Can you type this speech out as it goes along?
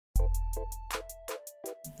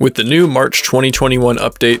With the new March 2021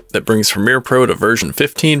 update that brings Premiere Pro to version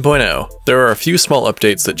 15.0, there are a few small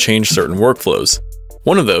updates that change certain workflows.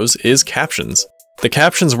 One of those is Captions. The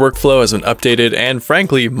Captions workflow has been updated and,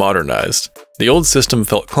 frankly, modernized. The old system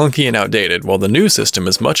felt clunky and outdated, while the new system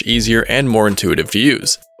is much easier and more intuitive to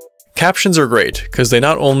use. Captions are great, because they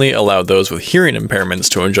not only allow those with hearing impairments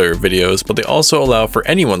to enjoy your videos, but they also allow for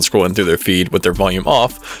anyone scrolling through their feed with their volume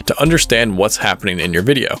off to understand what's happening in your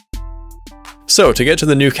video. So, to get to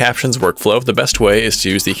the new Captions workflow, the best way is to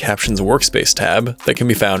use the Captions Workspace tab that can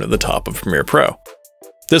be found at the top of Premiere Pro.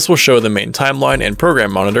 This will show the main timeline and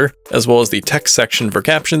program monitor, as well as the text section for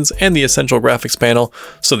captions and the essential graphics panel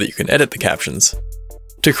so that you can edit the captions.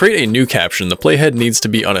 To create a new caption, the playhead needs to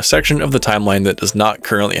be on a section of the timeline that does not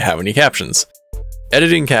currently have any captions.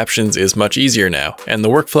 Editing captions is much easier now, and the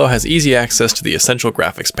workflow has easy access to the essential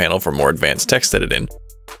graphics panel for more advanced text editing.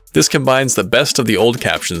 This combines the best of the old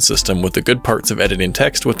caption system with the good parts of editing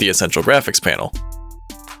text with the essential graphics panel.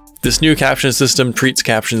 This new caption system treats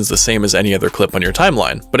captions the same as any other clip on your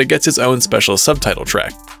timeline, but it gets its own special subtitle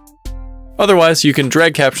track. Otherwise, you can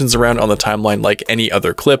drag captions around on the timeline like any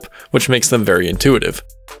other clip, which makes them very intuitive.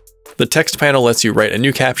 The text panel lets you write a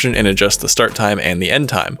new caption and adjust the start time and the end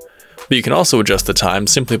time, but you can also adjust the time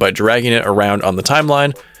simply by dragging it around on the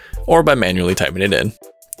timeline or by manually typing it in.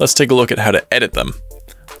 Let's take a look at how to edit them.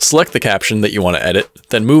 Select the caption that you want to edit,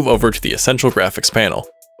 then move over to the Essential Graphics panel.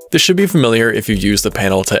 This should be familiar if you've used the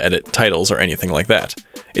panel to edit titles or anything like that.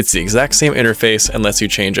 It's the exact same interface and lets you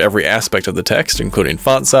change every aspect of the text, including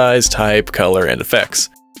font size, type, color, and effects.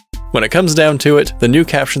 When it comes down to it, the new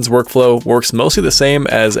Captions workflow works mostly the same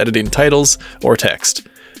as editing titles or text,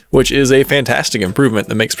 which is a fantastic improvement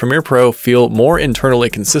that makes Premiere Pro feel more internally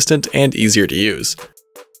consistent and easier to use.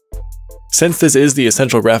 Since this is the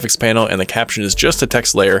Essential Graphics panel and the caption is just a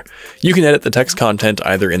text layer, you can edit the text content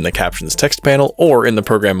either in the Captions text panel or in the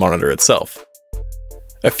program monitor itself.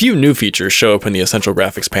 A few new features show up in the Essential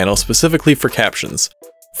Graphics panel specifically for captions.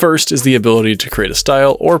 First is the ability to create a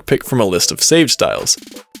style or pick from a list of saved styles.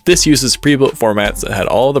 This uses pre-built formats that had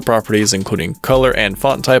all the properties including color and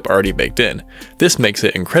font type already baked in. This makes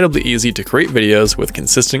it incredibly easy to create videos with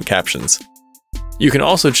consistent captions. You can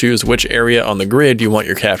also choose which area on the grid you want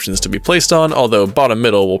your captions to be placed on, although bottom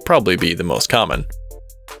middle will probably be the most common.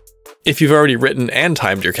 If you've already written and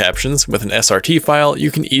timed your captions with an SRT file,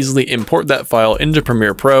 you can easily import that file into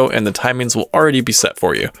Premiere Pro and the timings will already be set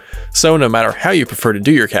for you. So no matter how you prefer to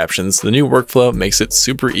do your captions, the new workflow makes it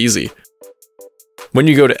super easy. When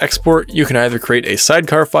you go to export, you can either create a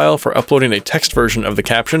sidecar file for uploading a text version of the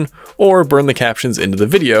caption, or burn the captions into the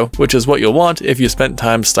video, which is what you'll want if you spent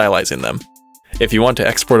time stylizing them. If you want to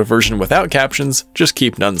export a version without captions, just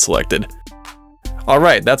keep none selected.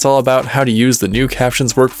 Alright, that's all about how to use the new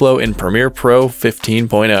Captions workflow in Premiere Pro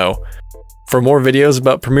 15.0. For more videos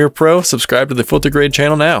about Premiere Pro, subscribe to the FilterGrade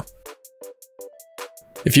channel now.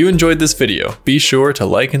 If you enjoyed this video, be sure to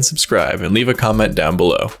like and subscribe and leave a comment down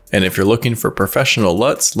below. And if you're looking for professional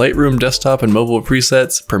LUTs, Lightroom desktop and mobile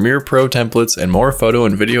presets, Premiere Pro templates, and more photo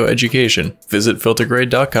and video education, visit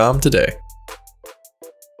FilterGrade.com today.